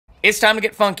It's time to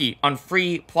get funky on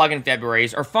free plugin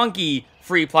Februarys, or funky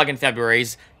free plugin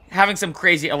Februarys. Having some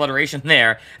crazy alliteration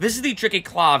there. This is the Ticky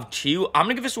Clav 2. I'm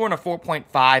going to give this one a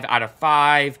 4.5 out of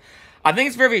 5. I think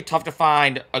it's very, very tough to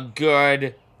find a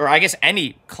good, or I guess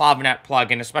any Clavinet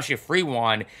plugin, especially a free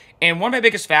one. And one of my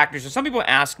biggest factors, and some people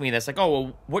ask me this, like, oh,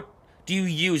 well, what do you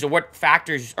use, or what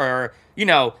factors, or, you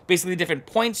know, basically different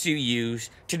points you use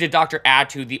to deduct or add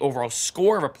to the overall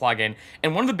score of a plugin.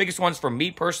 And one of the biggest ones for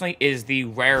me personally is the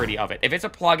rarity of it. If it's a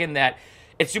plugin that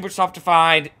it's super tough to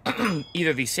find,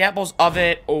 either the samples of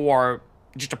it or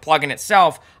just a plugin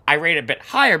itself, I rate it a bit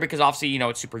higher because obviously, you know,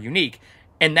 it's super unique.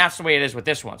 And that's the way it is with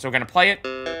this one. So we're going to play it.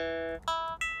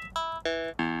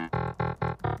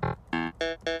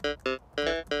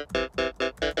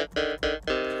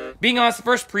 Being honest, the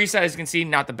first preset, as you can see,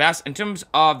 not the best. In terms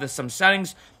of some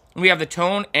settings, we have the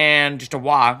tone and just a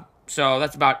wah. So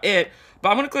that's about it. But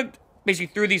I'm going to click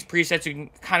basically through these presets so you can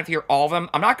kind of hear all of them.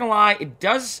 I'm not going to lie, it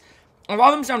does... A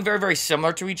lot of them sound very, very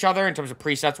similar to each other in terms of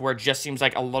presets, where it just seems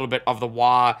like a little bit of the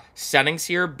wah settings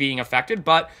here being affected.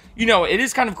 But, you know, it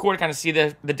is kind of cool to kind of see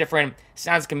the different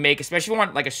sounds it can make, especially if you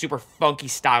want like a super funky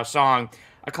style song.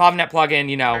 A Clavinet plugin,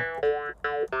 you know.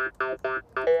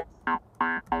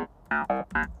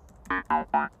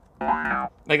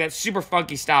 Like that super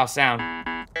funky style sound.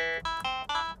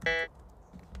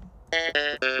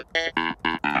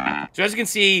 So as you can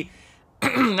see,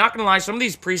 not gonna lie, some of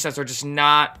these presets are just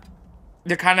not...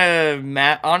 They're kind of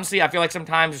meh. Honestly, I feel like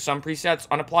sometimes with some presets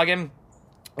on a plugin,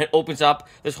 it opens up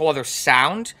this whole other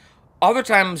sound. Other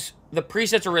times, the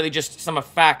presets are really just some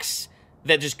effects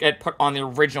that just get put on the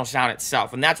original sound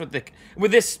itself. And that's what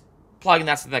with this plugin,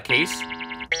 that's the case.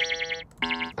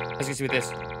 As you can see with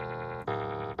this,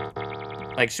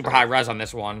 like super high res on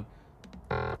this one.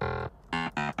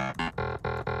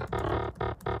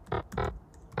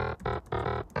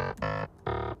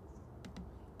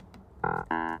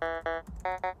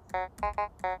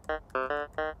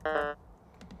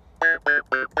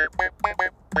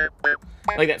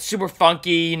 Like that super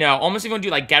funky, you know, almost even do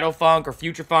like ghetto funk or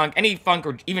future funk, any funk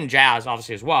or even jazz,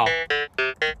 obviously, as well.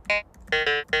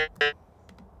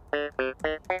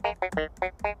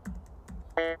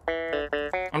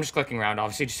 I'm just clicking around,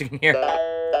 obviously, just so you can hear.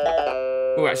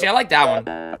 Ooh, see, I like that one.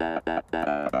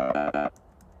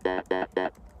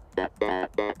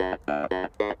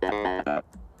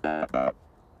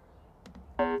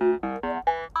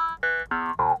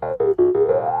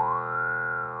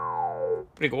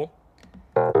 Pretty cool.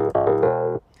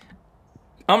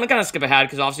 I'm gonna kind of skip ahead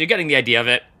because obviously you're getting the idea of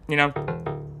it, you know.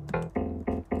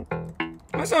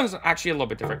 My song's actually a little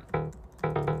bit different.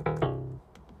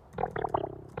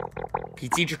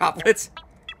 PT droplets.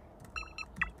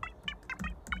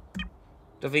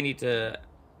 Definitely need to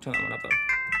turn that one up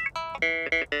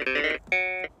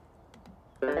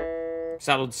though.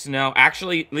 Settled snow.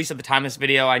 Actually, at least at the time of this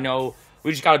video, I know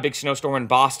we just got a big snowstorm in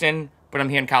Boston, but I'm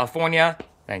here in California.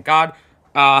 Thank God.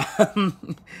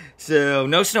 So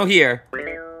no snow here.